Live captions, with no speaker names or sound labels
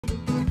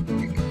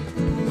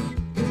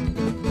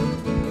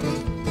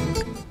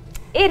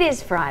It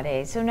is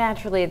Friday, so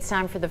naturally it's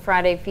time for the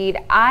Friday feed.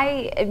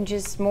 I am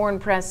just more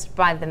impressed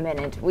by the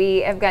minute.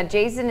 We have got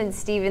Jason and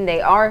Steven. They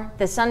are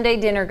the Sunday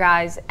dinner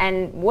guys,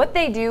 and what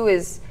they do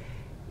is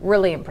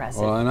really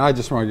impressive. Well, and I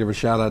just want to give a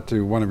shout out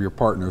to one of your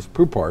partners,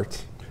 Poop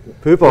Arts.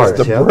 Poop Arts,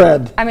 the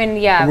bread. I mean,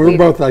 yeah. And we were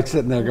both like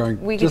sitting there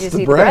going, we could just just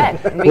the eat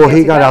bread. the bread. Well,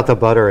 he got out the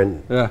butter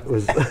and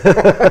was.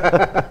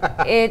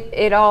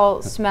 It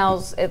all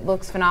smells, it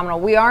looks phenomenal.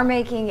 We are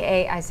making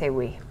I say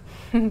we.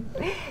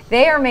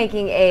 They are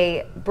making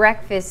a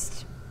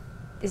breakfast,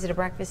 is it a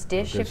breakfast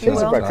dish, if you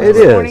will? It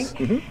is.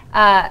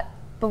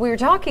 But we were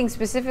talking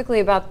specifically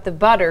about the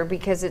butter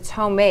because it's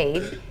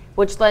homemade,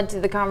 which led to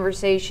the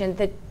conversation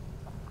that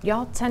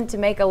y'all tend to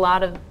make a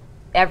lot of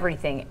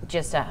everything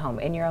just at home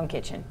in your own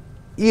kitchen.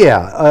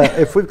 Yeah,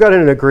 if we've got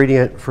an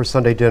ingredient for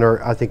Sunday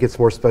dinner, I think it's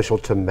more special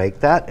to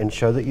make that and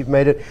show that you've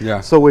made it. Yeah.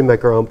 So we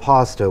make our own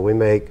pasta. We've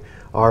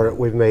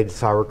made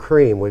sour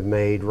cream. We've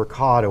made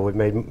ricotta. We've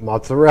made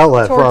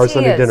mozzarella for our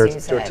Sunday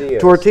dinners.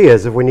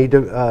 Tortillas. If we need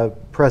to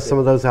press some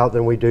of those out,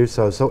 then we do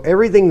so. So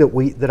everything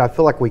that I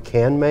feel like we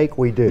can make,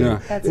 we do. Yeah.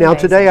 That's now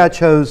amazing. today I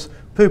chose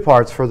Poop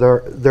Arts for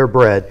their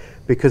bread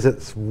because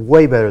it's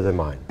way better than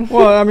mine.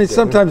 Well, I mean,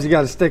 sometimes you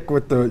got to stick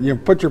with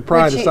put your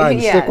pride aside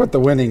and stick with the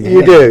winning.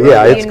 You do,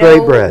 yeah. It's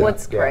great bread.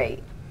 What's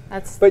great.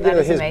 But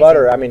his amazing.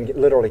 butter, I mean,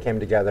 literally came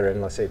together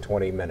in, let's say,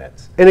 20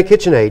 minutes. In a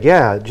KitchenAid,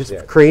 yeah.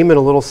 Just cream and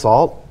a little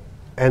salt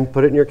and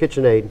put it in your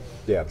KitchenAid.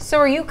 Yeah. So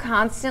are you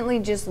constantly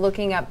just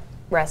looking up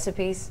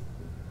recipes?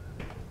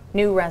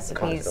 New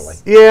recipes? Constantly.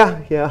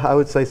 Yeah, I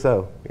would say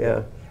so,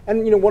 yeah.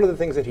 And, one of the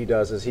things that he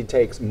does is he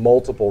takes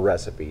multiple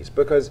recipes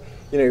because,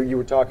 you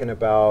were talking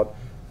about,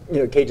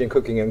 Cajun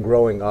cooking and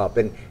growing up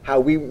and how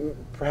we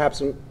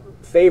perhaps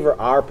favor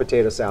our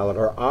potato salad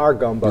or our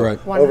gumbo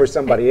over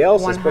somebody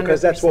else's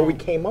because that's what we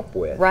came up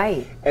with.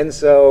 Right. And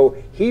so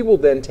he will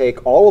then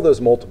take all of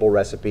those multiple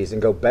recipes and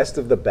go best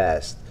of the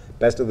best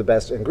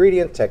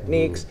ingredient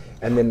techniques,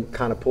 and then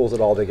kind of pulls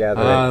it all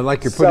together.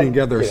 Like you're putting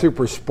together a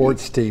super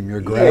sports team. You're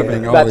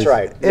grabbing all that's these.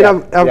 right. And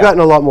I've gotten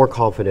a lot more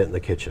confident in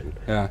the kitchen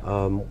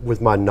Yeah.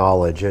 with my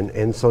knowledge.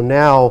 And so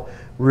now,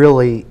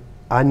 really,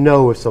 I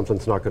know if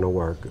something's not going to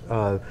work.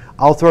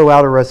 I'll throw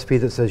out a recipe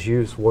that says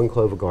use 1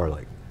 clove of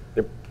garlic.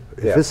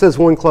 If it says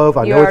 1 clove,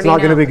 I know it's not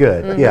going to be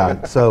good.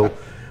 Yeah, so.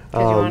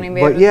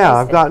 But yeah,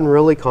 I've gotten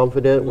really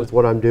confident with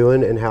what I'm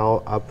doing and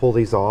how I pull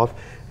these off.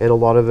 And a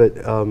lot of it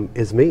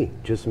is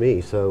just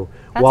me. So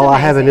while I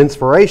have an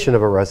inspiration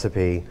of a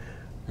recipe,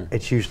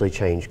 it's usually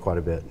changed quite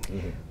a bit.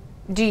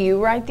 Do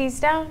you write these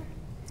down?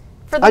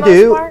 For the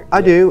most part?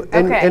 I do.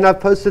 And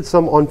I've posted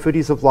some on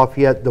Foodies of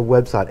Lafayette, the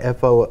website,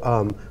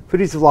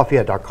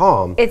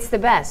 foodiesoflafayette.com. It's the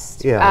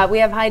best. Yeah. We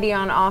have Heidi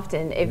on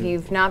often. If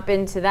you've not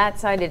been to that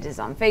site, it is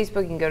on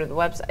Facebook. You can go to the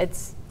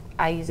website.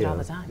 I use it all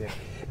the time. Yeah.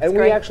 And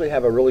we actually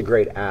have a really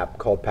great app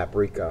called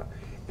Paprika.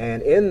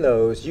 And in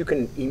those, you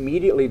can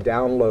immediately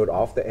download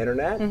off the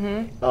internet.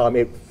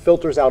 It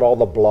filters out all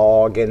the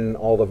blog and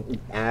all the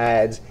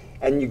ads,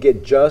 and you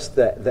get just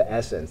the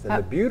essence. And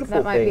the beautiful thing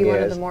is... That might be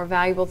one of the more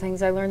valuable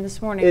things I learned this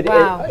morning. It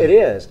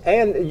is.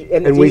 And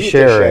it's we easy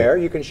share to share.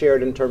 it. You can share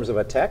it in terms of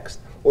a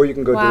text, or you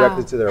can go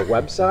directly to their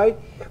website.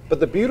 But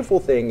the beautiful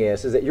thing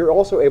is that you're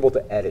also able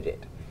to edit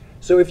it.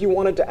 So if you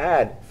wanted to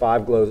add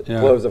 5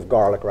 cloves of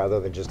garlic rather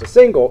than just a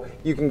single,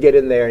 you can get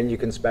in there and you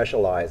can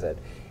specialize it.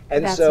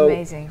 And That's so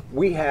amazing.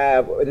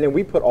 and then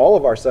we put all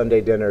of our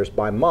Sunday dinners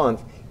by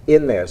month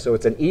in there. So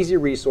it's an easy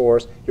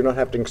resource. You're not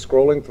having to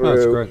scrolling through.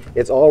 That's great.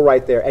 It's all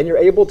right there. And you're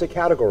able to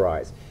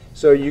categorize.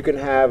 So you can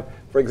have,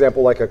 for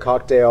example, like a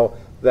cocktail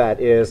that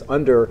is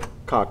under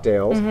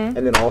cocktails and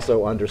then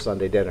also under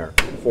Sunday dinner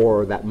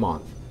for that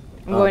month.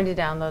 I'm going to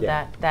download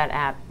that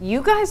app.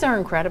 You guys are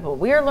incredible.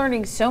 We are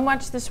learning so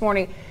much this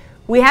morning.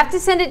 We have to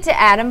send it to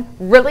Adam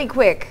really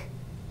quick.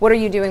 What are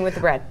you doing with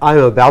the bread? I'm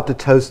about to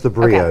toast the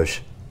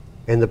brioche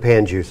in the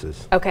pan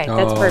juices. Okay,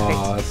 that's perfect.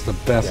 Oh, that's the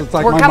best. It's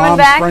like We're my coming mom's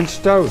back. French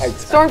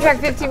toast. Storm Track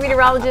 15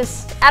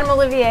 meteorologist Adam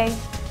Olivier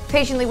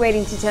patiently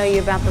waiting to tell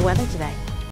you about the weather today.